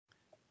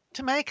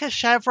To make a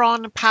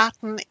chevron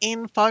pattern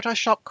in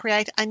Photoshop,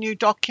 create a new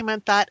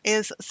document that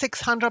is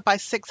 600 by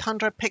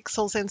 600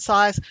 pixels in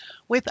size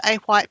with a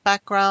white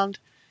background.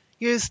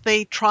 Use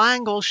the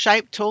triangle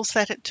shape tool,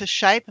 set it to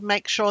shape.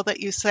 Make sure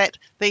that you set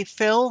the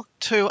fill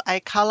to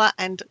a color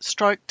and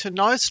stroke to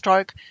no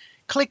stroke.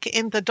 Click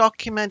in the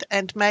document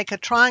and make a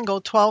triangle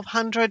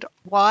 1200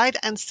 wide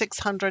and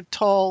 600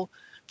 tall.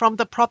 From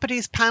the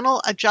Properties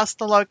panel, adjust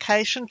the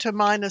location to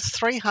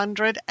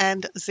 -300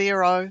 and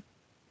 0.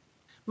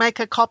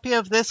 Make a copy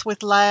of this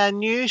with layer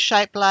new,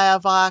 shape layer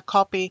via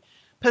copy.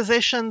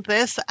 Position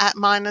this at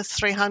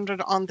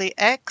 -300 on the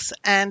X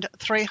and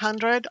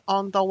 300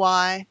 on the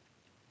Y.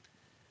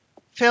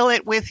 Fill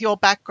it with your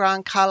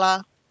background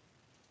color.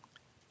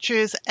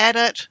 Choose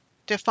Edit,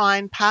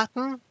 Define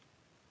Pattern,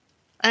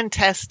 and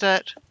test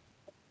it.